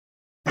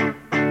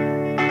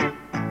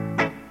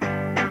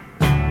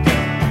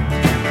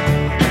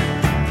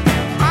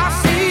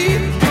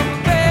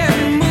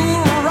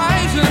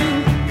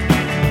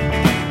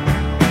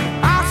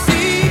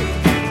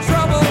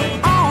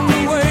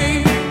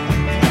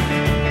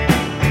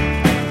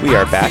We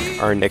are back.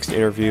 Our next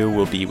interview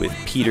will be with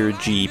Peter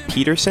G.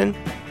 Peterson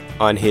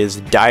on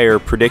his dire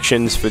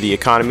predictions for the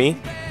economy.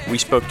 We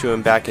spoke to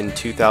him back in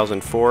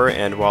 2004,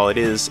 and while it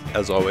is,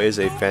 as always,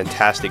 a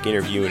fantastic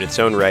interview in its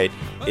own right,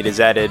 it has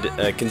added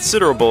a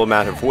considerable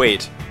amount of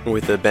weight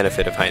with the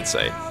benefit of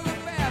hindsight.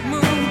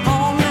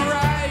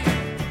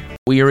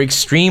 We are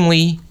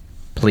extremely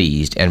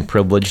pleased and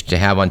privileged to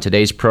have on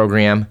today's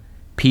program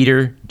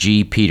Peter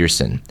G.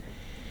 Peterson.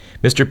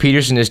 Mr.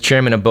 Peterson is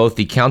chairman of both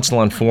the Council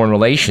on Foreign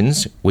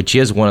Relations, which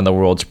is one of the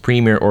world's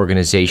premier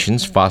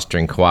organizations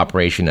fostering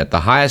cooperation at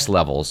the highest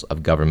levels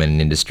of government and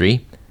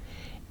industry,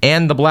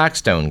 and the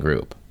Blackstone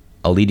Group,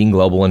 a leading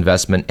global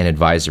investment and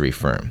advisory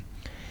firm.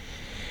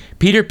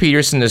 Peter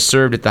Peterson has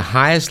served at the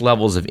highest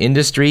levels of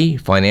industry,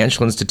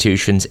 financial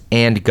institutions,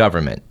 and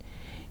government.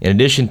 In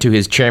addition to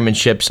his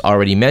chairmanships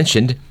already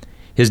mentioned,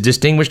 his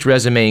distinguished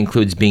resume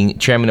includes being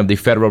chairman of the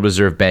Federal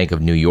Reserve Bank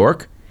of New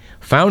York,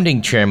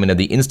 founding chairman of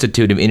the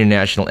Institute of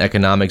International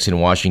Economics in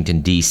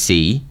Washington,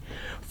 D.C.,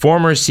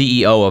 former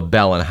CEO of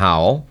Bell &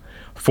 Howell,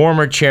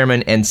 former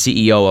chairman and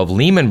CEO of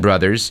Lehman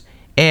Brothers,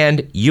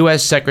 and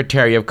U.S.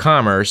 Secretary of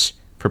Commerce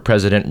for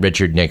President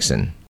Richard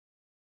Nixon.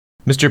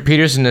 Mr.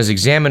 Peterson has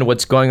examined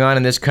what's going on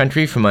in this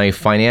country from a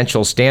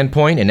financial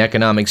standpoint, an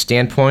economic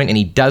standpoint, and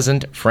he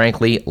doesn't,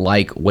 frankly,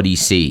 like what he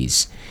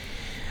sees.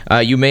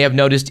 You may have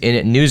noticed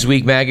in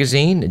Newsweek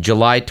magazine,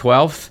 July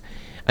 12th,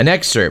 an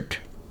excerpt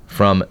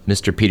from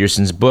Mr.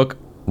 Peterson's book,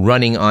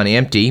 Running on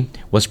Empty,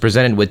 was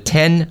presented with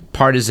 10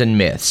 partisan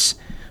myths,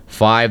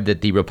 5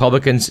 that the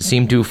Republicans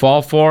seem to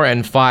fall for,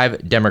 and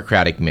 5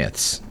 Democratic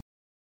myths.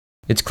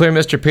 It's clear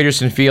Mr.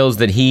 Peterson feels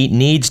that he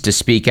needs to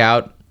speak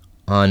out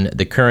on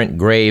the current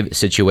grave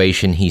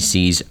situation he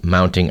sees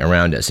mounting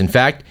around us. In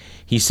fact,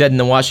 he said in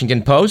the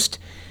Washington Post,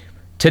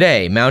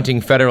 "Today, mounting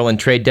federal and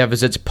trade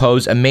deficits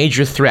pose a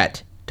major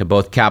threat to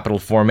both capital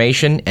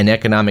formation and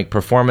economic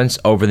performance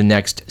over the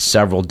next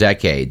several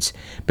decades.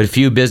 But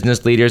few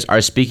business leaders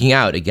are speaking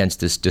out against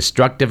this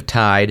destructive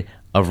tide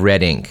of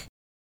red ink."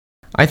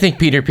 I think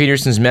Peter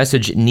Peterson's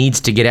message needs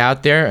to get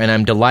out there, and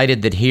I'm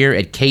delighted that here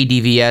at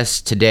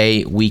KDVS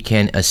today we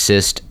can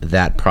assist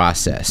that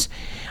process.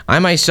 I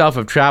myself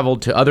have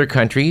traveled to other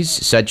countries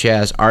such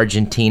as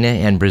Argentina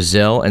and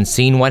Brazil and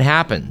seen what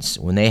happens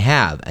when they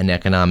have an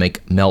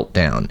economic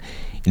meltdown.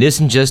 It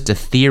isn't just a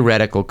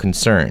theoretical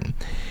concern.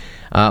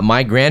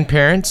 My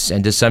grandparents,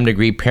 and to some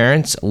degree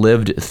parents,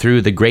 lived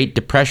through the Great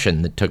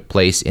Depression that took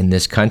place in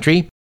this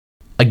country.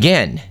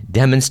 Again,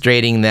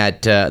 demonstrating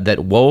that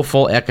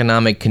woeful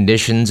economic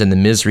conditions and the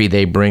misery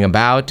they bring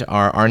about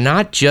are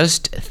not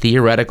just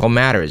theoretical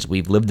matters.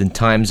 We've lived in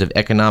times of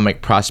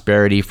economic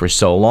prosperity for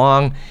so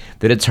long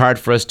that it's hard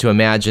for us to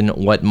imagine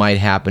what might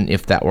happen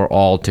if that were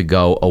all to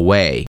go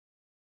away.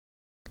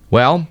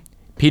 Well,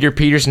 Peter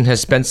Peterson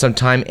has spent some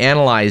time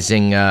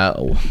analyzing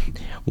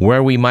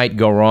where we might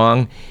go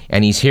wrong,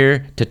 and he's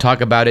here to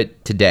talk about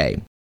it today.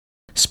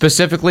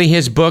 Specifically,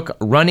 his book,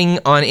 Running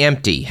on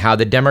Empty, How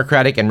the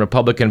Democratic and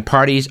Republican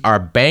Parties Are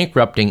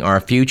Bankrupting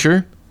Our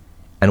Future,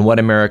 and What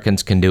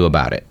Americans Can Do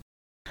About It.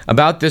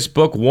 About this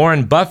book,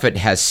 Warren Buffett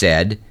has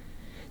said,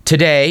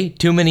 "Today,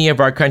 too many of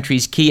our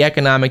country's key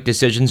economic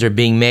decisions are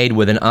being made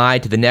with an eye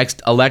to the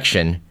next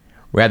election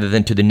rather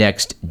than to the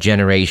next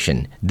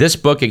generation. This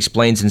book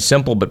explains in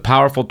simple but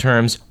powerful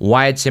terms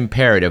why it's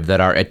imperative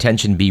that our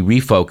attention be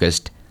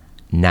refocused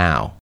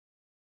now."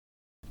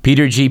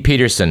 Peter G.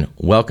 Peterson,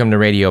 welcome to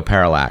Radio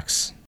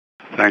Parallax.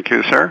 Thank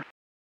you, sir.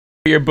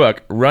 Your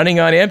book, Running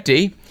on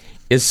Empty,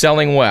 is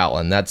selling well,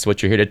 and that's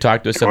what you're here to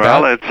talk to us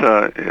about.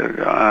 Well,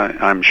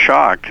 I'm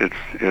shocked.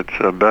 It's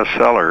a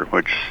bestseller,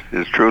 which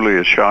is truly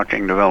a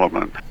shocking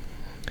development.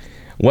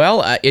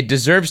 Well, it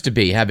deserves to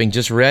be. Having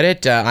just read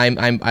it,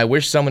 I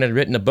wish someone had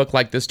written a book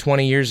like this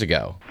 20 years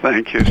ago.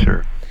 Thank you,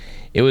 sir.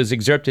 It was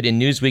excerpted in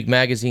Newsweek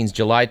magazine's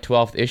July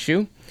 12th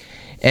issue.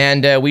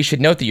 And we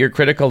should note that you're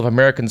critical of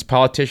Americans'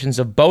 politicians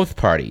of both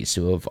parties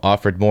who have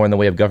offered more in the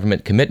way of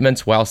government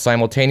commitments while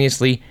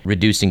simultaneously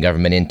reducing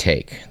government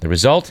intake. The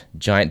result?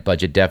 Giant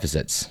budget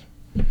deficits.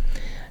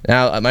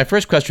 Now, my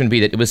first question would be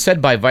that it was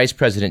said by Vice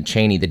President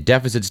Cheney that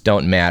deficits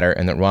don't matter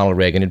and that Ronald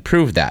Reagan had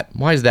proved that.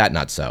 Why is that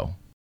not so?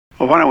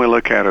 Well, why don't we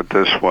look at it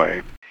this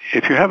way?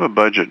 If you have a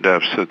budget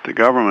deficit, the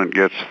government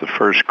gets the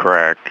first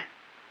crack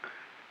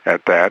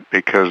at that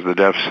because the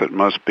deficit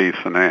must be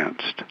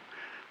financed.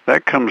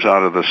 That comes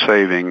out of the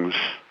savings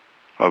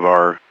of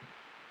our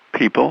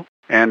people,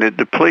 and it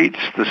depletes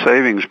the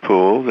savings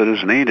pool that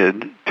is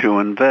needed to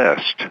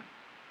invest.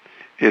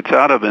 It's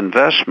out of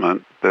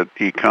investment that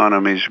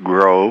economies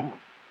grow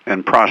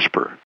and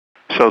prosper.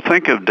 So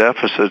think of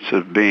deficits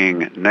as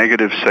being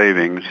negative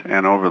savings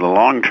and over the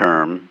long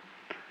term,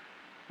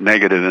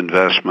 negative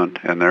investment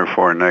and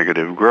therefore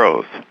negative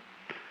growth.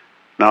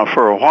 Now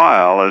for a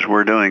while, as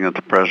we're doing at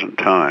the present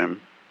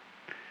time,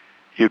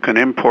 you can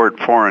import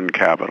foreign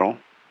capital,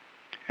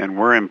 and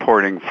we're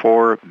importing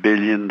 $4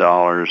 billion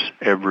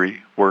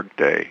every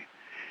workday,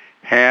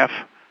 half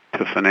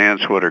to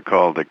finance what are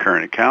called the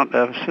current account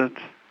deficits,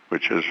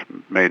 which is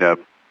made up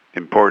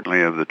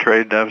importantly, of the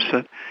trade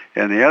deficit,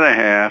 and the other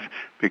half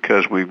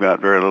because we've got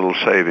very little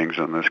savings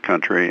in this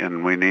country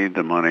and we need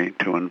the money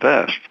to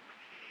invest.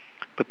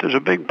 But there's a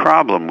big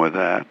problem with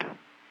that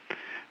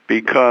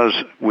because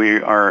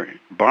we are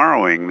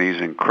borrowing these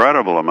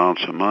incredible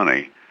amounts of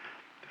money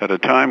at a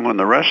time when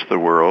the rest of the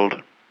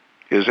world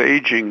is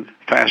aging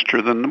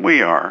faster than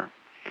we are.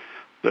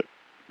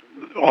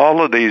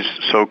 All of these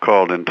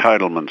so-called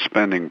entitlement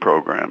spending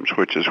programs,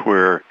 which is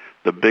where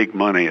the big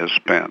money is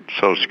spent,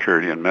 Social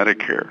Security and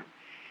Medicare,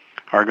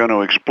 are going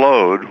to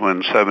explode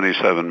when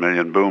 77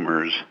 million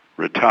boomers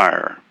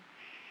retire.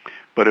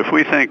 But if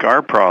we think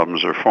our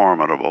problems are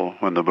formidable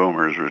when the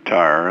boomers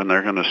retire, and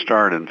they're going to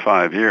start in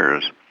 5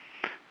 years,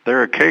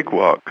 they're a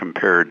cakewalk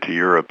compared to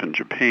Europe and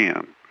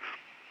Japan,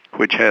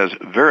 which has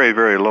very,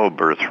 very low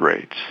birth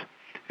rates.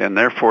 And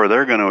therefore,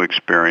 they're going to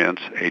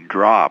experience a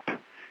drop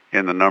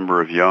in the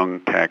number of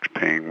young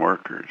tax-paying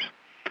workers.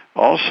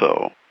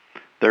 Also,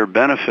 their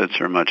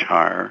benefits are much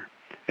higher,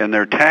 and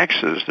their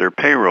taxes, their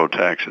payroll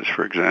taxes,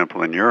 for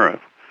example, in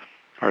Europe,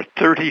 are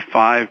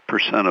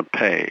 35% of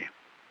pay.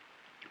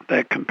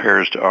 That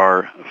compares to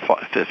our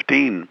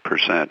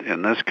 15%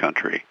 in this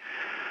country.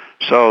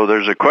 So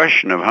there's a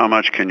question of how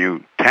much can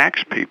you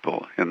tax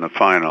people in the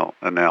final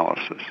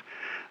analysis.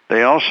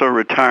 They also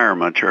retire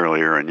much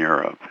earlier in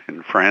Europe.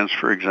 In France,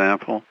 for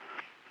example,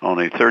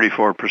 only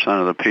 34%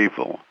 of the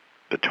people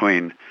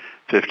between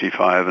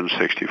 55 and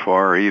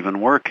 64 are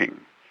even working.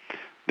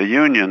 The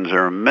unions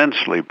are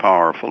immensely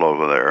powerful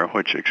over there,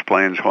 which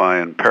explains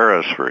why in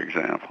Paris, for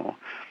example,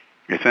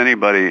 if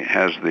anybody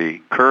has the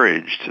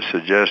courage to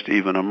suggest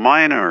even a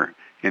minor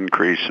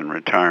increase in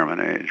retirement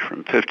age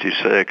from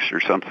 56 or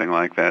something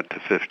like that to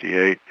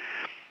 58,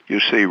 you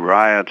see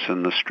riots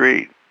in the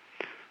street.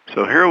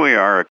 So here we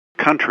are, a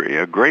country,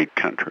 a great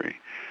country,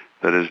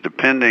 that is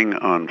depending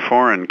on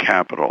foreign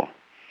capital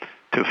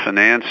to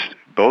finance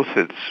both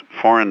its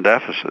foreign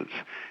deficits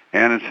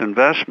and its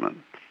investment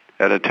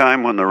at a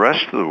time when the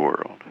rest of the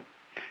world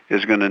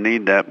is going to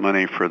need that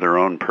money for their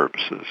own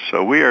purposes.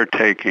 So we are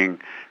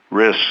taking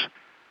risks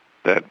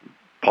that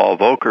Paul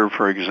Volcker,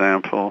 for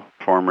example,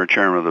 former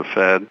chairman of the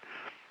Fed,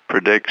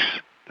 predicts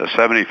a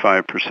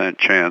 75%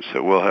 chance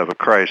that we'll have a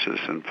crisis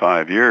in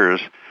 5 years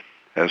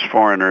as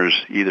foreigners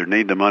either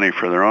need the money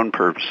for their own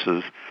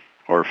purposes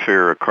or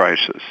fear a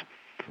crisis.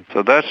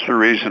 So that's the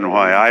reason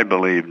why I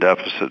believe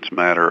deficits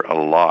matter a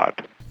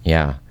lot.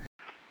 Yeah.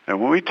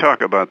 And when we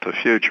talk about the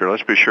future,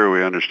 let's be sure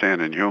we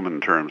understand in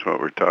human terms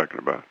what we're talking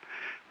about.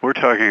 We're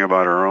talking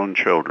about our own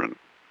children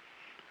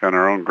and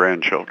our own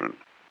grandchildren.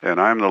 And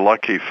I'm the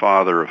lucky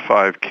father of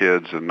 5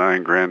 kids and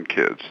 9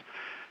 grandkids.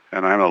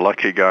 And I'm a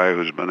lucky guy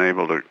who's been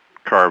able to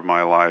carve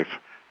my life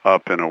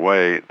up in a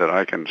way that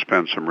I can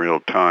spend some real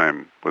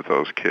time with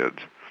those kids.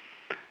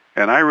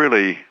 And I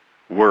really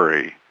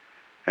worry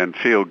and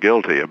feel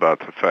guilty about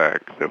the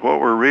fact that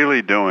what we're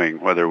really doing,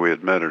 whether we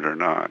admit it or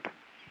not,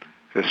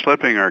 is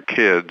slipping our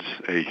kids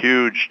a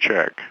huge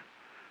check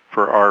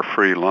for our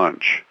free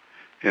lunch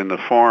in the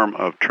form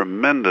of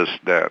tremendous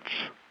debts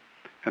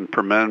and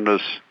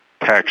tremendous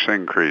tax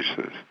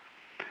increases.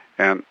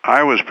 And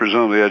I was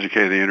presumably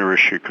educated at the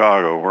University of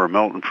Chicago, where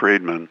Milton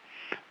Friedman,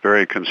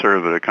 very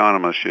conservative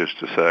economist, used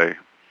to say,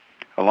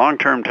 a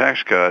long-term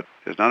tax cut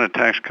is not a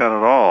tax cut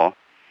at all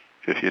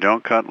if you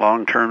don't cut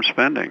long-term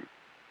spending.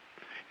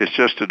 It's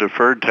just a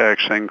deferred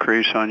tax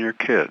increase on your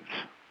kids.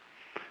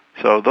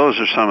 So those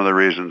are some of the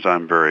reasons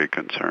I'm very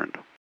concerned.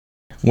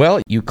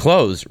 Well, you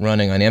close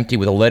Running on Empty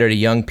with a letter to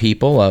young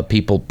people,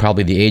 people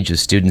probably the age of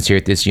students here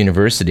at this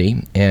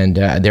university, and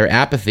their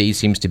apathy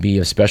seems to be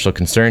of special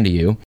concern to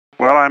you.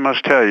 Well, I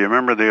must tell you,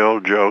 remember the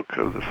old joke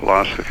of the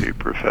philosophy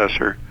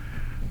professor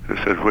who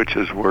said, which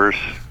is worse,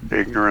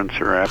 ignorance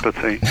or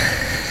apathy?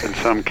 And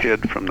some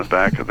kid from the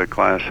back of the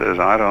class says,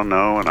 I don't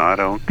know and I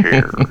don't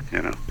care,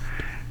 you know.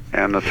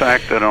 And the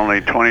fact that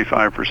only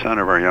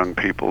 25% of our young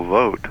people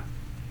vote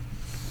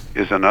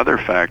is another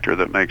factor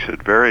that makes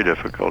it very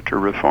difficult to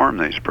reform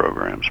these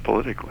programs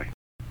politically.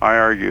 I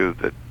argue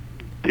that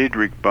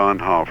Dietrich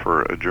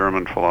Bonhoeffer, a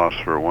German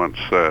philosopher, once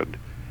said,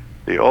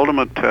 the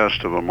ultimate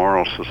test of a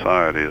moral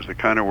society is the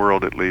kind of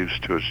world it leaves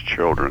to its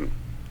children.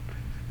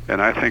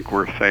 And I think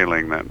we're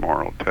failing that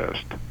moral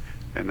test.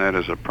 And that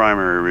is a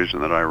primary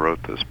reason that I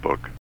wrote this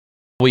book.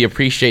 We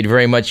appreciate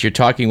very much your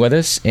talking with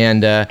us.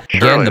 And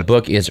again, the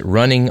book is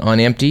Running on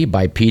Empty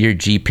by Peter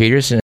G.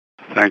 Peterson.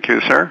 Thank you,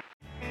 sir.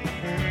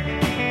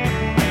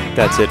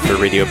 That's it for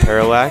Radio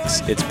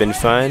Parallax. It's been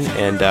fun,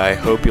 and I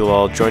hope you'll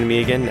all join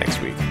me again next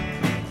week.